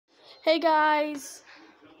Hey guys,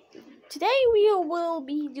 today we will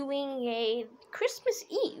be doing a Christmas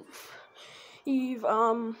Eve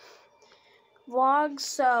vlog.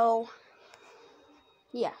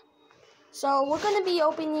 So we're gonna be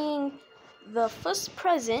opening the first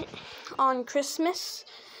present on Christmas,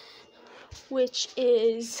 which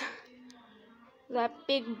is that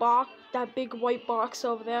big white box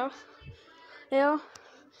over there.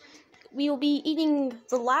 We will be eating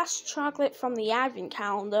the last chocolate from the advent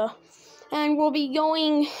calendar, and we'll be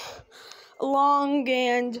going along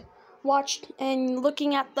and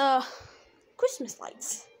looking at the Christmas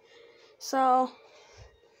lights. So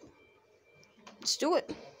let's do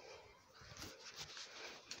it.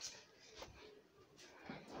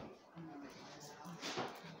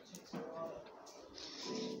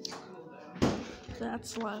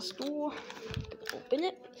 That's the last door. Open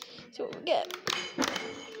it. See what we get.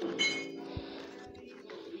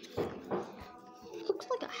 Looks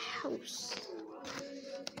like a house.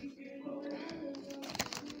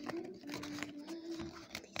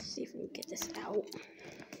 Let's see if we can get this out.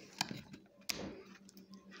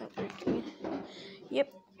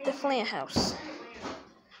 Yep, definitely a house.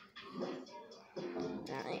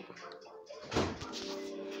 Alright.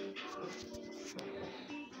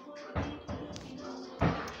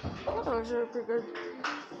 Oh, those are pretty good.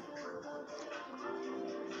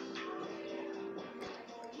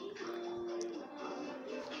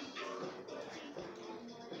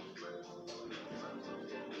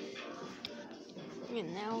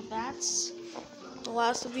 And now that's the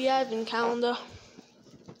last of the advent calendar.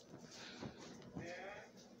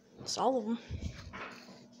 It's all of them.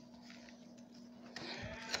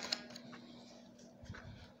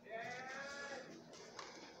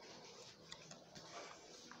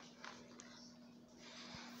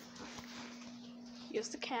 Here's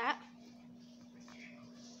the cat.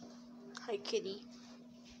 Hi, kitty.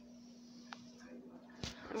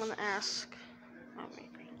 I'm gonna ask.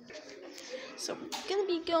 So we're gonna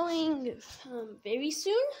be going very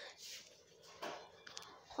soon.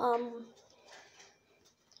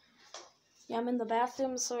 Yeah, I'm in the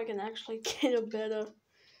bathroom so I can actually get a better.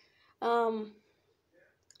 We're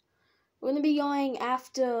gonna be going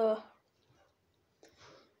after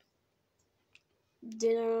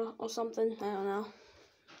dinner or something. I don't know.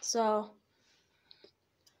 So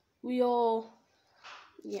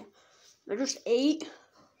I just ate.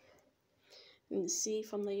 You can see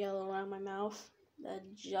from the yellow around my mouth that I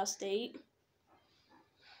just ate.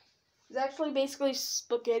 It's actually basically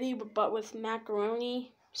spaghetti, but with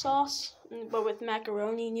macaroni sauce, but with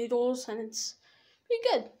macaroni noodles, and it's pretty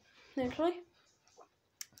good, actually.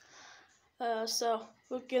 So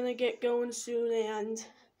we're gonna get going soon, and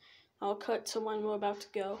I'll cut to when we're about to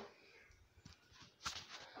go.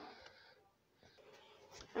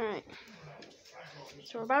 Alright,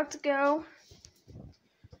 so we're about to go.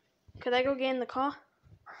 Could I go get in the car?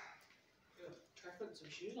 Try putting some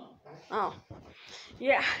shoes on. Oh,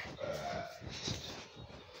 yeah.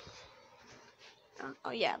 Oh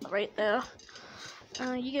yeah, right there.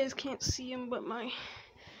 You guys can't see them, but my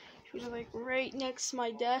shoes are like right next to my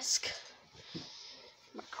desk.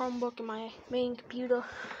 My Chromebook and my main computer.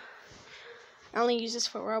 I only use this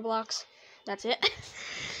for Roblox. That's it.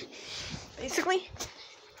 Basically.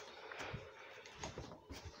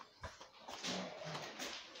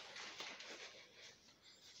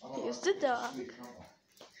 Here's the dog.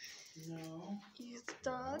 No. Here's the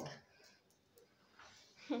dog.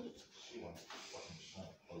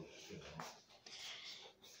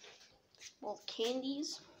 Well,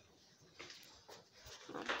 candies.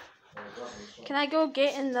 Can I go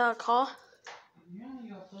get in the car? Yeah,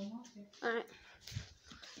 you have to unlock it. Alright.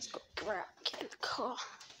 Let's go get in the car.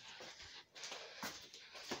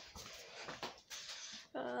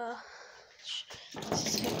 This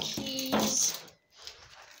is the keys.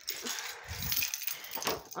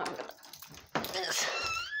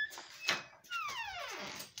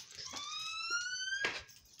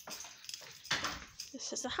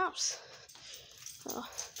 This is the house.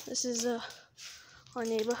 This is our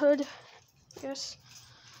neighborhood. Yes,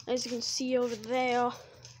 as you can see over there,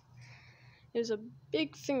 there's a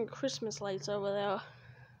big thing of Christmas lights over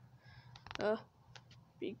there.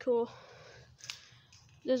 Pretty cool.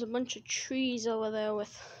 There's a bunch of trees over there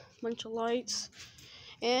with a bunch of lights,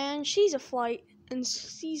 and she's a flight, and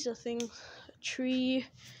she's a tree,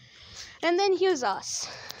 and then here's us,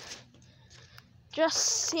 just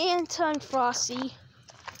Santa and Frosty,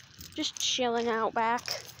 just chilling out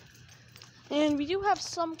back. And we do have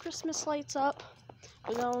some Christmas lights up,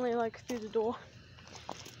 but they're only like through the door.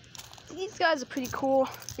 These guys are pretty cool.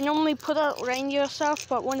 We normally put out reindeer stuff,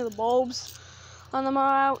 but one of the bulbs on them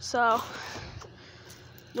are out, so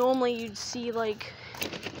normally you'd see like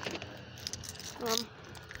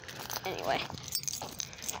anyway.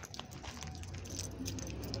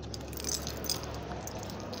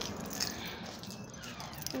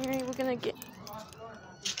 Alright, we're gonna get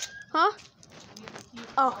huh?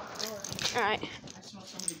 Oh, alright. I saw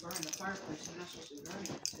somebody burning the fireplace and that's supposed to be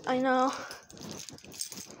burning. I know.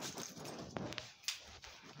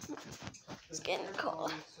 It's getting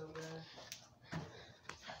cold.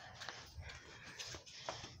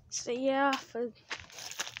 So yeah, for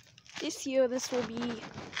this year, this will be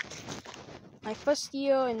my first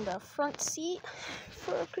year in the front seat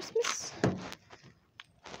for Christmas. So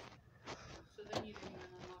then you didn't even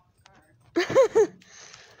unlock the car.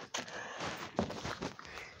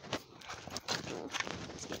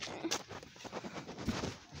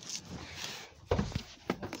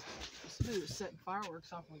 Somebody was setting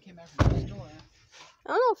fireworks off when we came back from the store. I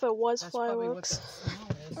don't know if it was That's probably what fireworks. that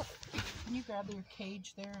smell is. Can you grab your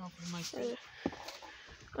cage there off of my feet?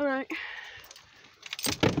 Alright. We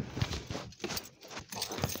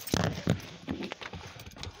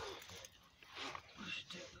should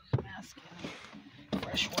take this mask and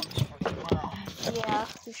fresh ones for tomorrow. Yeah,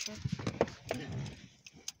 we should.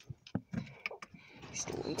 These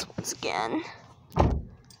ones once again.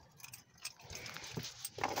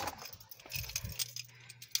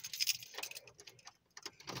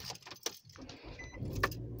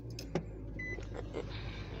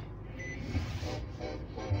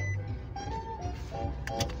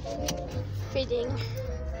 Fitting.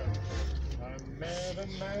 I met a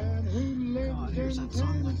man who lived here's in that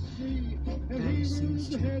song that Tennessee, and Daddy he sings was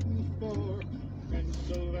to. heading for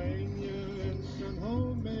Pennsylvania in some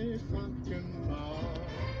homemade pumpkin pie.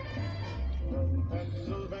 From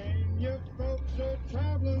Pennsylvania, folks are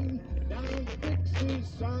traveling down to Dixie's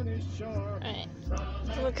sunny shore. Alright.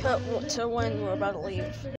 Look up to when we're about to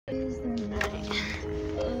leave. Alright.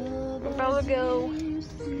 We're about to go.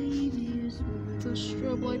 The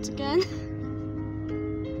strobe lights again.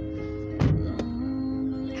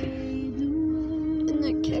 And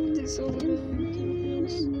that cactus over there.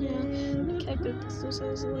 Yeah, the cactus still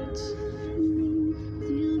has lights.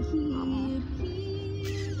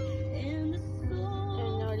 I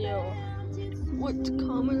have no idea what to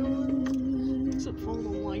comment on, except for the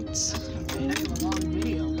lights. That's gonna be a heck of a long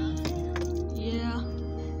video, man. Yeah.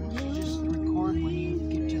 You should just record when you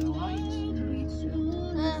get to the lights.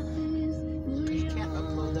 You can't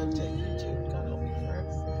upload that to YouTube. God help me forever.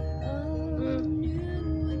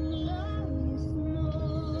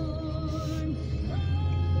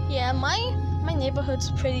 Yeah, my neighborhood's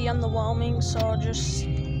pretty underwhelming, so I'll just,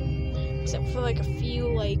 except for like a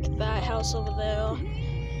few, like that house over there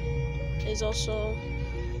is also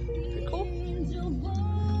pretty cool.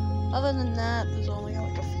 Other than that, there's only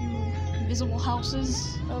like a few visible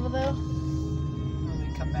houses over there. When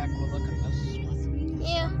we come back, we'll look at this one.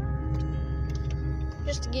 Yeah.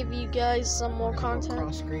 Just to give you guys some more We're gonna go content.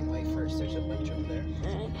 Cross Greenway first. There's a bunch over there.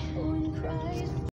 Alright.